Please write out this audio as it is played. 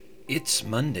It's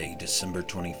Monday, December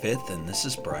 25th, and this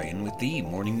is Brian with the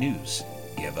Morning News.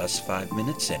 Give us 5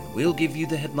 minutes and we'll give you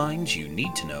the headlines you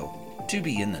need to know to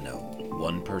be in the know.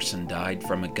 One person died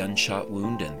from a gunshot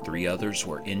wound and 3 others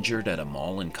were injured at a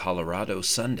mall in Colorado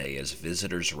Sunday as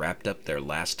visitors wrapped up their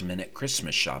last-minute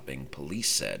Christmas shopping, police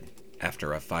said.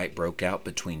 After a fight broke out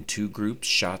between 2 groups,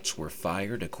 shots were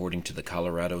fired according to the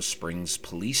Colorado Springs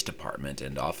Police Department,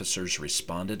 and officers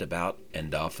responded about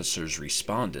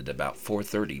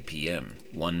 4:30 p.m.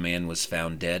 One man was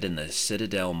found dead in the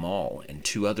Citadel Mall, and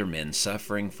 2 other men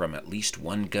suffering from at least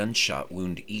 1 gunshot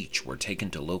wound each were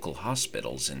taken to local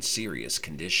hospitals in serious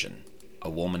condition. A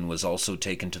woman was also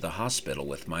taken to the hospital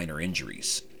with minor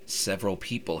injuries. Several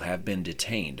people have been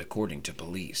detained, according to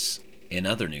police. In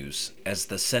other news, as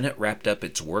the Senate wrapped up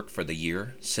its work for the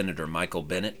year, Senator Michael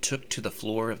Bennet took to the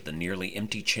floor of the nearly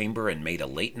empty chamber and made a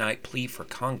late-night plea for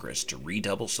Congress to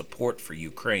redouble support for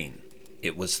Ukraine.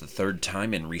 It was the 3rd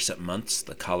time in recent months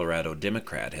the Colorado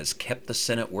Democrat has kept the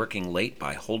Senate working late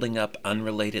by holding up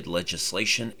unrelated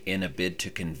legislation in a bid to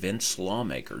convince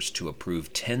lawmakers to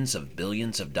approve tens of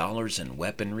billions of dollars in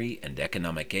weaponry and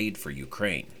economic aid for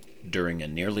Ukraine. During a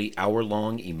nearly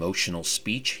hour-long emotional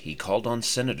speech, he called on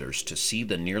senators to see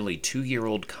the nearly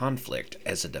 2-year-old conflict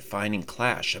as a defining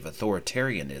clash of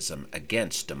authoritarianism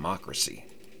against democracy.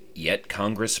 Yet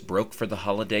Congress broke for the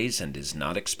holidays and is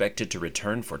not expected to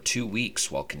return for 2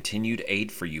 weeks while continued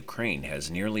aid for Ukraine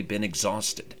has nearly been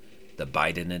exhausted. The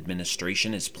Biden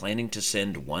administration is planning to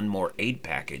send one more aid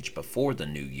package before the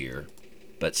new year,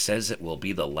 but says it will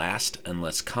be the last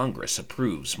unless Congress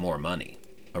approves more money.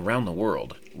 Around the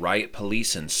world, riot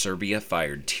police in Serbia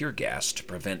fired tear gas to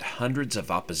prevent hundreds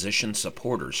of opposition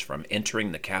supporters from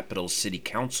entering the capital's city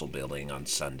council building on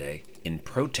Sunday, in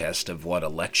protest of what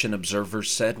election observers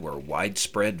said were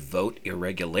widespread vote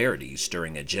irregularities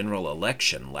during a general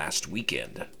election last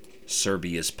weekend.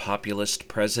 Serbia's populist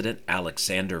president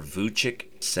Aleksandar Vučić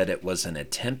said it was an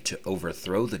attempt to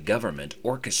overthrow the government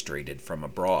orchestrated from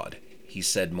abroad. He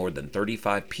said more than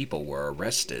 35 people were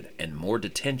arrested and more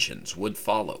detentions would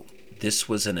follow. This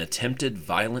was an attempted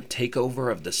violent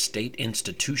takeover of the state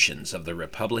institutions of the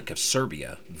Republic of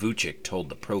Serbia, Vučić told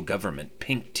the pro-government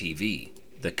Pink TV.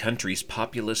 The country's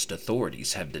populist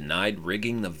authorities have denied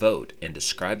rigging the vote and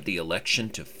described the election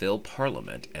to fill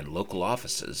parliament and local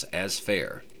offices as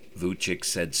fair. Vučić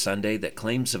said Sunday that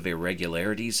claims of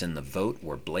irregularities in the vote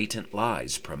were blatant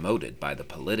lies promoted by the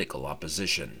political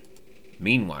opposition.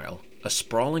 Meanwhile, a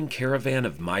sprawling caravan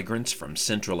of migrants from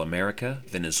Central America,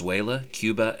 Venezuela,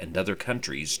 Cuba, and other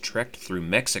countries trekked through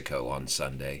Mexico on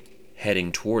Sunday,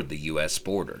 heading toward the U.S.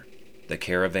 border. The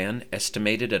caravan,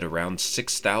 estimated at around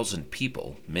 6,000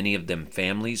 people, many of them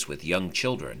families with young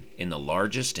children, in the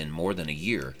largest in more than a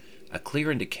year, a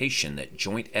clear indication that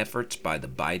joint efforts by the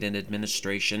Biden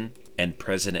administration and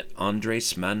President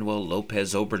Andrés Manuel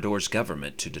López Obrador's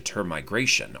government to deter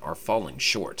migration are falling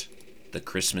short. The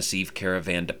Christmas Eve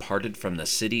caravan departed from the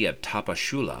city of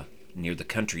Tapachula, near the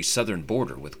country's southern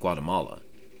border with Guatemala.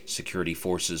 Security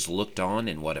forces looked on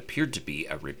in what appeared to be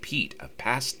a repeat of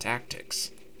past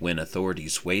tactics, when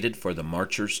authorities waited for the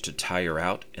marchers to tire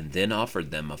out and then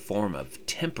offered them a form of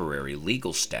temporary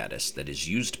legal status that is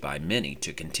used by many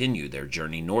to continue their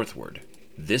journey northward.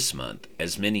 This month,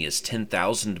 as many as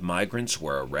 10,000 migrants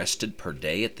were arrested per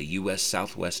day at the U.S.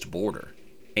 southwest border,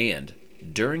 and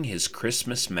during his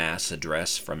Christmas Mass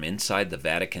address from inside the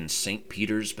Vatican's St.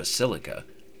 Peter's Basilica,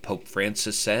 Pope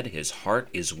Francis said his heart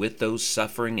is with those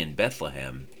suffering in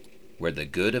Bethlehem, where the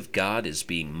good of God is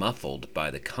being muffled by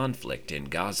the conflict in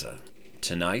Gaza.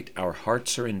 Tonight, our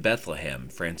hearts are in Bethlehem,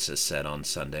 Francis said on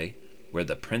Sunday, where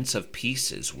the Prince of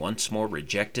Peace is once more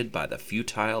rejected by the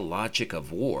futile logic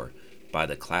of war, by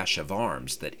the clash of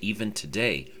arms that even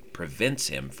today prevents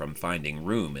him from finding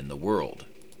room in the world.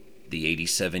 The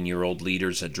 87-year-old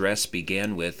leader's address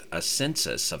began with a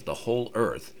census of the whole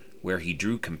earth, where he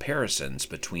drew comparisons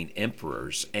between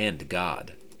emperors and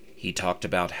God. He talked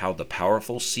about how the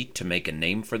powerful seek to make a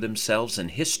name for themselves in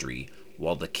history,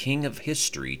 while the king of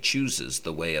history chooses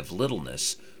the way of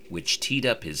littleness, which teed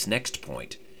up his next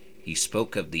point. He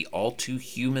spoke of the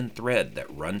all-too-human thread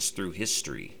that runs through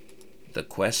history, the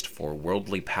quest for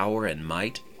worldly power and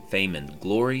might, fame and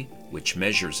glory, which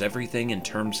measures everything in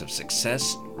terms of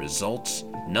success, results,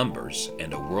 numbers,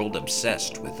 and a world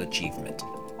obsessed with achievement.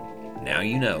 Now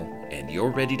you know, and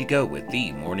you're ready to go with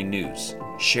the Morning News.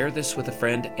 Share this with a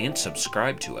friend and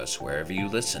subscribe to us wherever you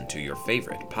listen to your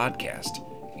favorite podcast.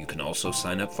 You can also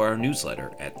sign up for our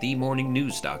newsletter at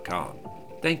themorningnews.com.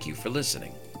 Thank you for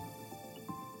listening.